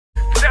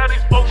how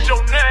these folks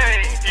your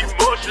name.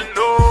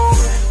 Emotional.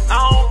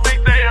 I don't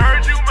think they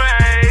heard you,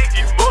 man.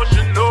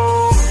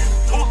 Emotional.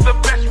 Who's the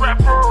best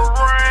rapper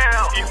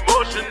around?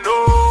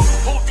 Emotional.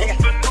 Who's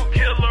the new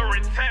killer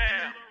in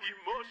town?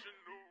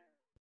 Emotional.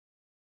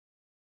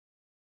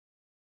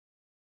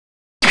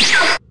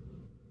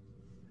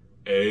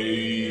 Hey.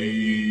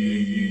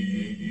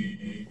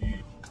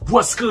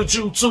 What's good,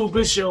 YouTube?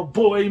 It's your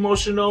boy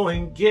Emotional,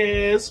 and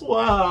guess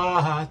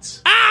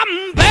what?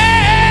 I'm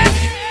back!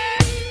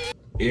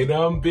 And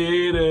I'm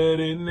better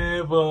than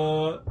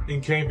ever.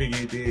 And can't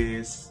forget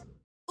this.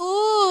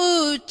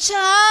 Ooh,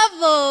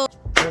 Chavo!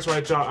 That's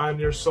right, y'all. I'm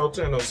your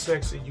Sultano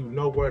Sexy. You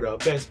know where the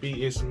best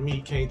be. It's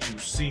me. Can't you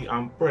see?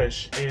 I'm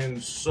fresh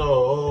and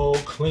so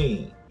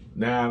clean.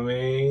 Nah, I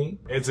mean,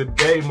 and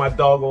today my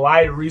dog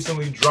Light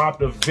recently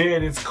dropped a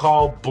vid. It's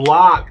called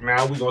Block.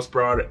 Now we gonna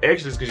spare all the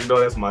extras because you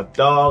know that's my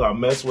dog. I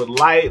mess with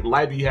Light.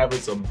 Light be having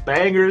some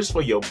bangers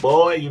for your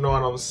boy. You know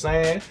what I'm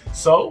saying?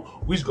 So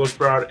we just gonna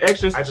spare all the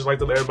extras. I just like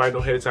to let everybody know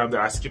ahead of time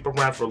that I skip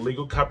around for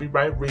legal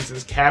copyright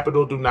reasons.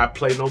 Capital, do not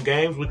play no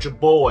games with your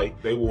boy.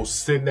 They will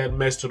send that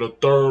mess to the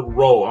third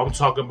row. I'm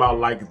talking about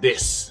like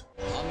this.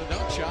 On the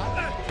dunk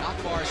shot,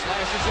 knock bar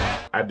slashes in.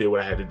 I did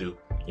what I had to do.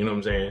 You know what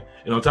I'm saying?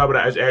 And on top of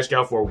that, I just ask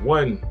y'all for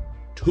 1,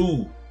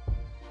 2,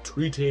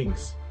 3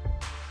 things.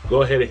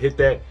 Go ahead and hit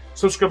that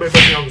subscribe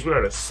button because we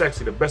are the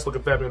sexy, the best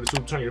looking family on the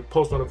YouTube. Turn your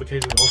post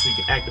notifications on so you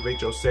can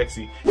activate your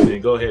sexy. And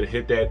then go ahead and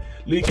hit that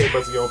lead K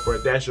button on for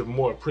a dash of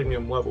more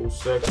premium level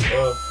sex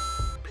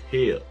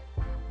appeal.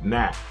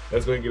 Now,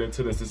 let's go and get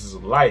into this. This is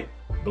Light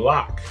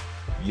Block.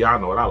 Y'all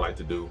know what I like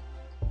to do.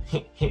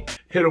 Hit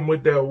them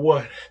with that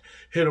what?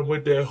 Hit them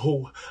with that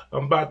who?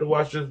 I'm about to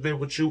watch this video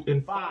with you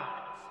in 5,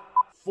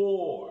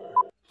 4,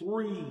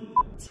 3,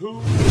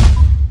 2.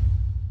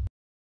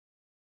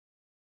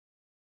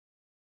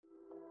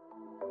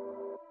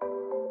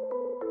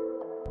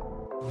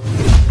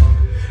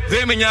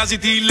 Δεν με νοιάζει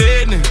τι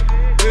λένε.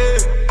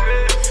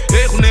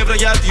 Έχουν νεύρα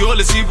γιατί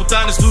όλες οι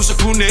πουτάνες τους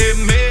ακούνε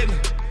εμένα.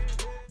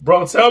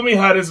 Bro, tell me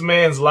how this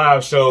man's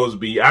live shows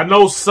be. I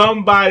know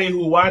somebody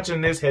who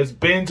watching this has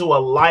been to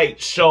a Light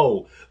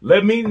show.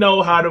 Let me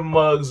know how the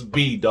mugs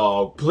be,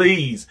 dog.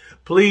 Please,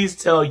 please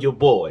tell your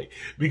boy.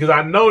 Because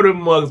I know the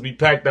mugs be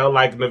packed out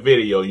like in the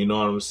video, you know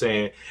what I'm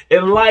saying?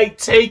 And Light,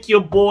 take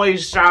your boy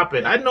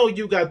shopping. I know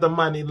you got the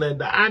money,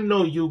 Linda. I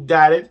know you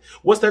got it.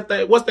 What's that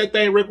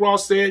thing Rick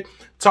Ross said?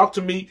 Talk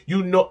to me,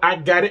 you know I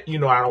got it. You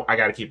know I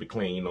gotta keep it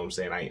clean, you know what I'm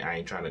saying? I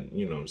ain't trying to,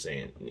 you know what I'm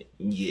saying?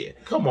 Yeah.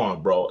 Come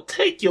on, bro.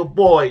 Take your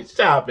boy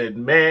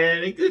shopping,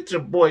 man. And get your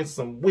boy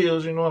some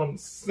wheels, you know what I'm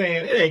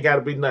saying? It ain't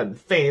gotta be nothing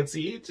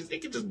fancy.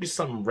 It could just be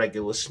something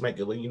regular,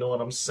 schmegular, you know what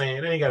I'm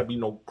saying? It ain't gotta be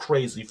no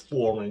crazy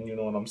foreign, you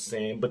know what I'm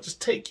saying? But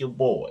just take your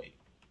boy.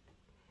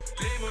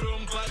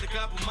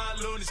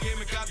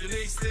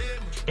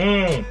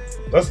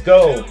 Let's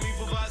go.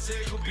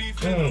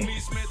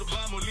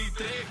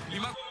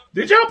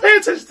 Did y'all pay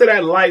attention to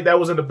that light that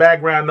was in the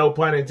background, no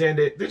pun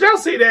intended? Did y'all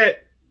see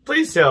that?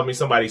 Please tell me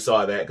somebody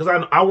saw that,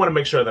 because I want to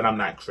make sure that I'm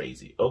not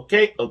crazy.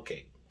 Okay?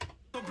 Okay.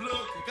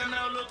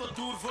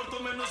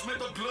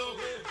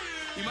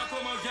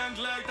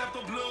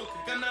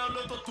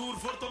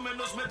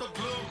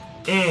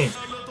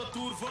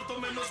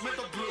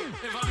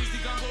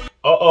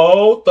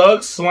 Uh-oh,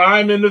 Thug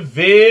Slime in the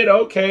vid.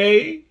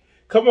 Okay.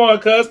 Come on,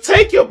 cuz.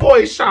 Take your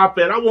boy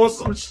shopping. I want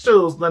some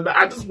shoes, Linda.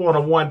 I just want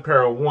a 1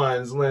 pair of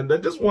ones, Linda.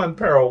 Just 1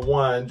 pair of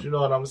ones. You know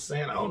what I'm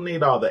saying? I don't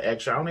need all the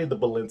extra. I don't need the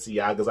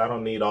Balenciagas. I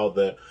don't need all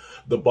the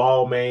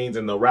Balmains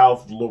and the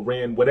Ralph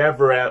Lauren,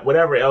 whatever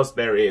else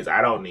there is.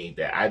 I don't need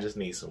that. I just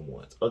need some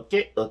ones.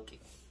 Okay? Okay.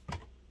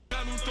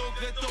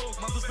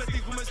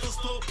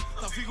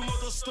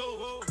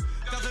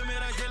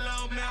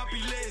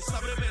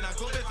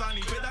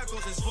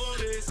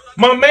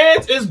 My man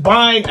is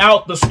buying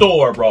out the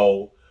store,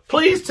 bro.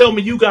 Please tell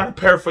me you got a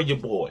pair for your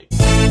boy.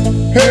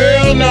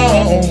 Hell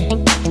no,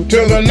 to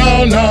the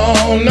no,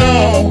 no,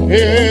 no.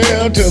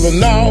 Hell to the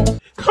no.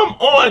 Come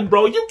on,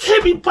 bro. You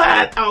can't be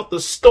buying out the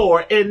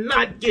store and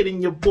not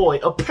getting your boy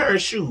a pair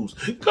of shoes.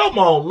 Come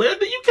on,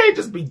 Linda. You can't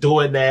just be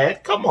doing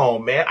that. Come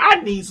on, man.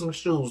 I need some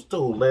shoes too,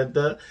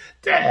 Linda.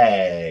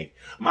 Dang.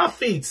 My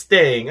feet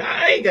sting.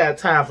 I ain't got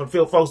time for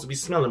folks to be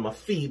smelling my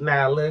feet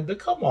now, Linda.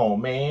 Come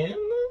on, man.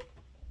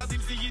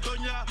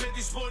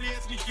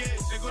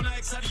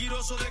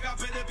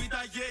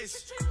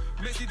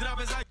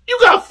 You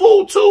got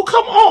food too?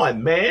 Come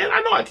on, man.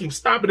 I know I keep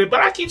stopping it, but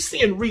I keep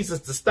seeing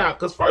reasons to stop.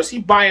 Because first he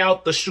buy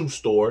out the shoe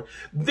store,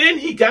 then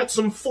he got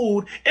some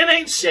food and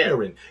ain't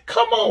sharing.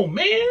 Come on,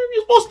 man.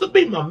 You're supposed to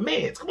be my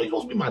man. Come on, you're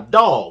supposed to be my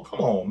dog. Come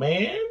on,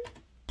 man.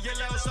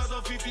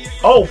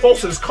 Oh,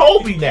 folks, it's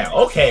Kobe now.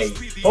 Okay.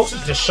 Folks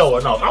is just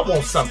showing off. I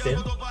want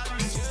something.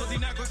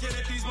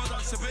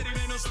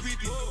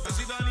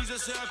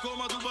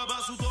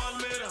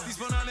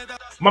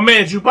 My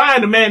mans, you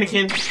buying the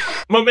mannequin?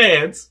 My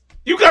mans,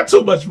 you got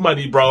too much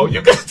money, bro.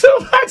 You got too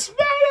much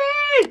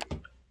money.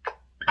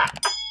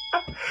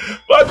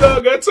 My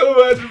dog got too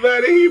much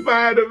money. He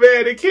buying a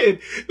mannequin.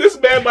 This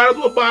man might as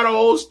well buy the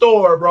whole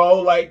store,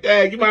 bro. Like,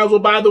 dang, you might as well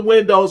buy the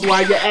windows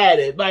while you're at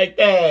it. Like,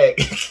 dang.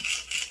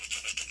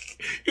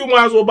 You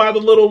might as well buy the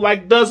little,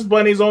 like, dust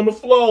bunnies on the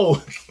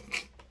floor.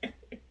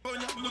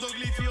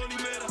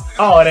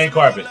 Oh, it ain't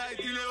carpet.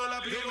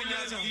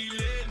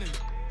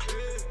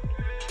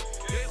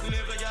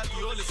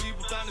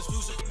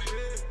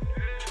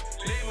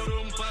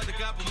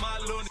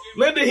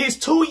 Linda, he's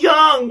too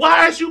young.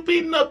 Why is you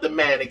beating up the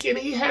mannequin?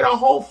 He had a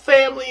whole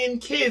family and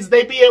kids.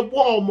 They be at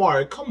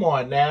Walmart. Come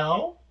on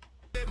now.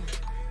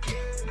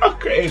 I'm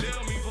crazy.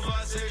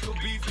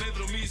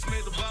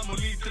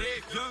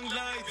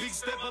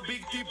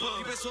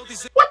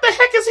 What the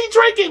heck is he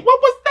drinking? What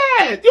was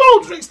that? You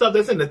don't drink stuff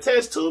that's in the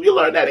test tube. You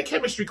learned that in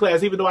chemistry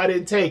class, even though I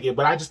didn't take it.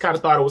 But I just kind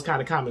of thought it was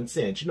kind of common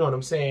sense. You know what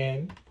I'm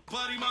saying?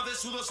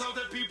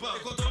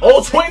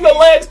 Oh, swing the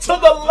legs to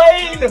the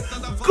lane.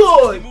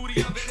 Good.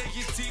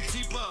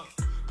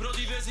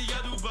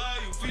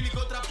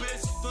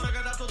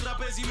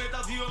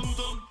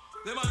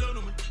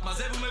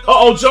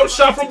 Uh-oh, jump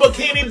shot from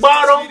Bikini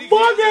Bottom.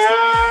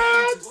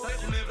 Bucket.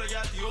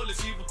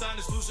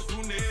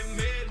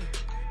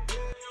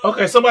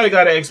 Okay, somebody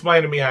got to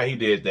explain to me how he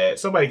did that.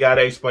 Somebody got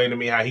to explain to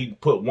me how he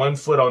put one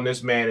foot on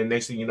this man and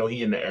next thing you know,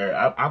 he in the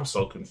air. I'm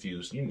so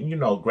confused. You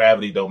know,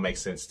 gravity don't make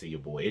sense to you,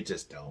 boy. It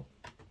just don't.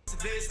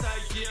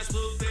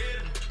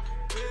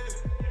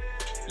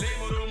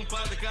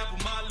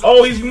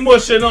 Oh, he's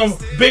mushing him.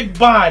 Big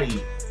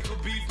body.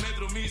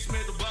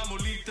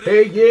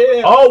 Hey,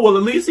 yeah. Oh, well,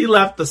 at least he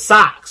left the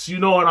socks. You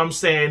know what I'm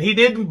saying? He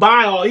didn't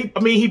buy all,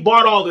 he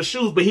bought all the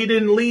shoes, but he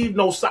didn't leave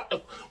no socks.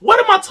 What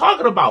am I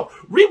talking about?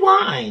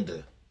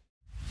 Rewind.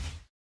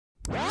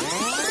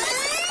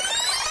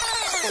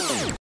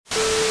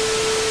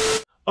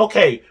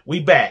 Okay, we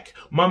back.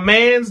 My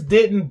mans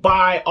didn't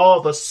buy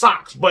all the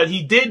socks, but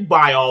he did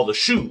buy all the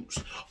shoes.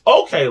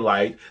 Okay,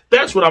 like,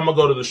 that's what I'm gonna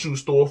go to the shoe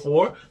store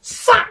for.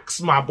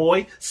 Socks, my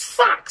boy.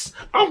 Socks.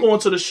 I'm going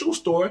to the shoe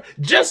store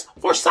just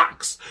for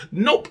socks.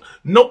 Nope.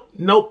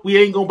 We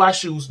ain't gonna buy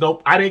shoes.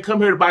 Nope. I didn't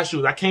come here to buy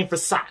shoes. I came for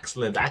socks,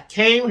 Linda. I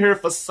came here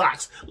for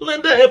socks.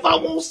 Linda, if I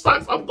want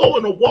socks, I'm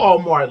going to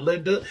Walmart,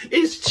 Linda.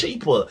 It's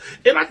cheaper,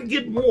 and I can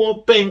get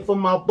more bang for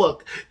my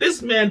buck.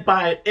 This man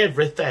buying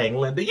everything,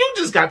 Linda. You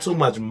just got too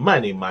much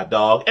money, my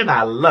dog, and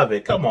I love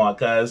it. Come on,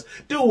 cuz.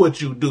 Do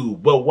what you do,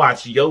 but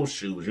watch your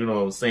shoes. You know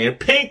what I'm saying?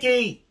 Pinky.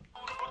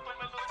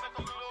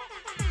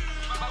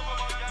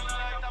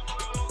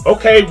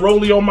 Okay,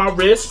 rollie on my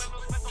wrist.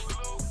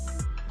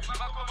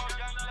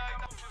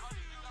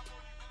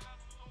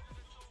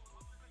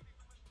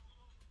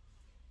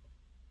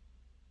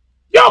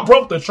 Y'all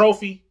broke the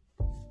trophy.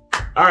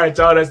 All right,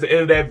 y'all, that's the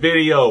end of that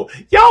video.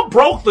 Y'all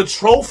broke the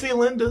trophy,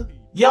 Linda.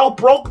 Y'all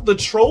broke the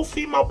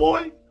trophy, my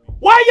boy.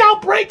 Why y'all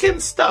breaking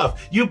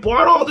stuff? You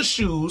bought all the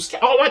shoes.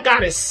 All I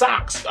got is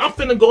socks. I'm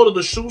finna go to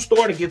the shoe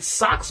store to get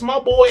socks, my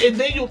boy. And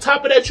then you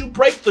top of that, you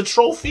break the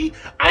trophy.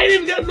 I ain't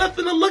even got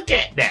nothing to look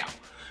at now.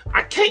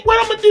 I can't, what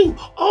I'm gonna do?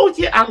 Oh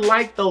yeah, I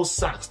like those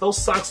socks. Those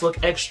socks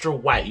look extra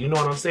white. You know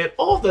what I'm saying?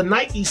 Oh, the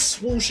Nike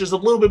swoosh is a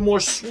little bit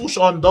more swoosh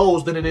on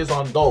those than it is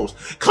on those.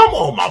 Come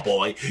on, my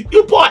boy.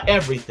 You bought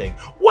everything.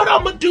 What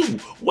I'm gonna do?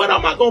 What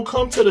am I gonna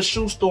come to the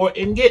shoe store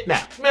and get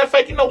now? Matter of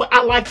fact, you know what?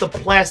 I like the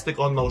plastic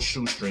on those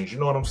shoestrings. You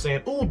know what I'm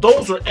saying? Ooh,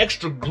 those are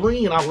extra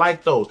green. I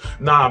like those.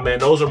 Nah, man,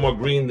 those are more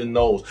green than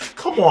those.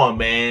 Come on,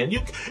 man.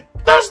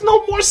 There's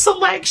no more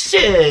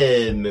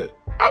selection.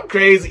 I'm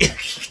crazy.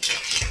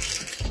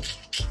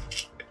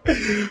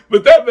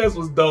 But that mess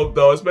was dope,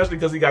 though, especially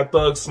because he got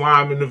Thug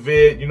Slime in the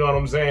vid, you know what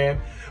I'm saying?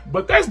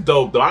 But that's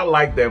dope, though. I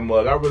like that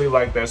mug. I really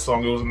like that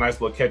song. It was a nice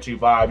little catchy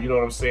vibe, you know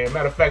what I'm saying?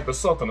 Matter of fact, the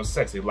Sultan of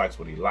Sexy likes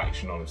what he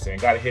likes, you know what I'm saying?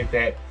 Gotta hit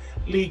that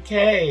Lee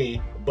K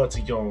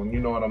Butillon, you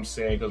know what I'm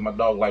saying? Because my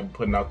dog like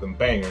putting out them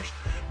bangers.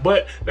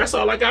 But that's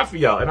all I got for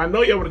y'all. And I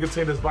know y'all want to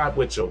continue this vibe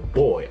with your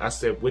boy. I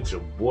said with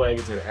your boy, I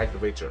get to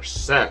activate your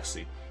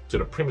sexy to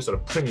the premise of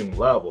the premium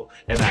level.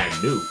 And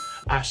I knew.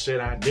 I said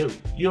I knew.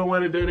 You don't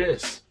want to do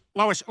this.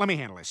 Lois, let me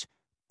handle this.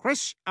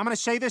 Chris, I'm going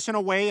to say this in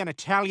a way an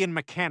Italian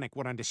mechanic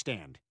would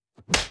understand.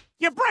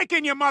 You're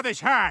breaking your mother's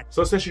heart!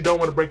 So since you don't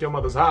want to break your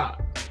mother's heart,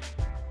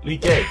 Lee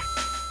K,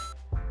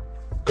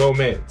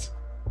 comment,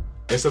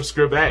 and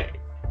subscribe.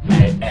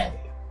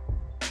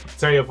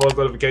 Turn your post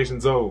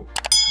notifications on.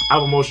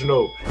 I'm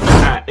emotional.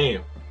 I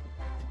am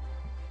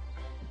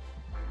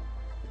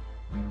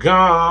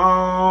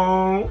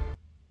gone.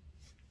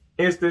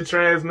 Instant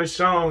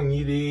transmission,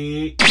 you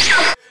dig?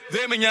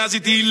 Δεν με νοιάζει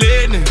τι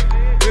λένε.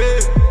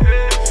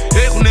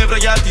 Έχουνε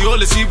βραγιάτι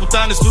όλες οι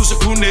πουτάνες τους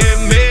έχουνε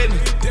εμένα.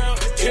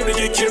 Came to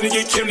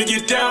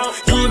get down.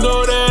 You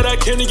know that I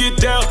came to get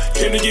down.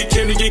 Came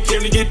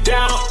to get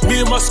down.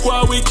 Me and my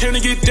squad, we came to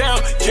get down.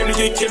 Came to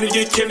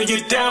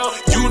get down.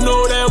 You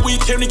know that we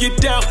came to get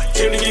down.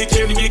 Came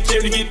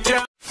to get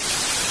down.